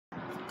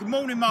Good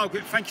morning,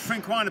 Margaret. Thank you for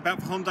inquiring about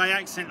the Hyundai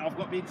Accent. I've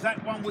got the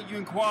exact one what you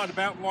inquired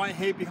about right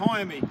here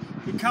behind me.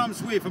 It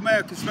comes with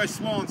American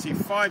Special Warranty,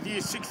 5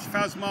 years,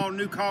 60,000 mile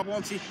new car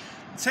warranty,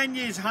 10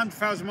 years,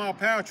 100,000 mile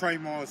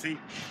powertrain warranty,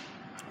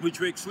 which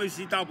we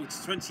exclusively double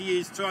to 20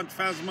 years,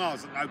 200,000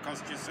 miles at no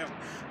cost to yourself.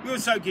 We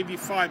also give you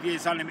 5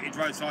 years unlimited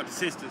roadside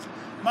assistance.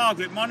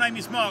 Margaret, my name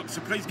is Mark, so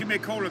please give me a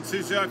call on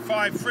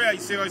 205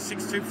 380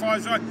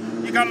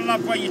 6250. You're going to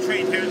love the way you're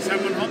treated here at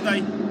Tameron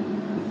Hyundai.